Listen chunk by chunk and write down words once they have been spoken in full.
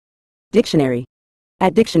Dictionary.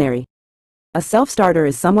 At dictionary. A self-starter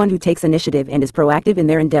is someone who takes initiative and is proactive in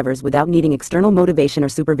their endeavors without needing external motivation or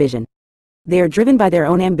supervision. They are driven by their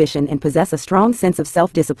own ambition and possess a strong sense of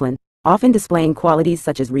self-discipline, often displaying qualities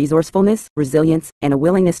such as resourcefulness, resilience, and a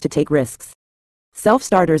willingness to take risks.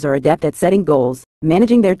 Self-starters are adept at setting goals,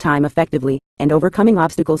 managing their time effectively, and overcoming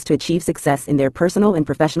obstacles to achieve success in their personal and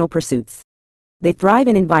professional pursuits. They thrive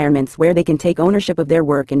in environments where they can take ownership of their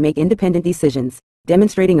work and make independent decisions,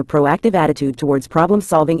 demonstrating a proactive attitude towards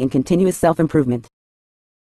problem-solving and continuous self-improvement.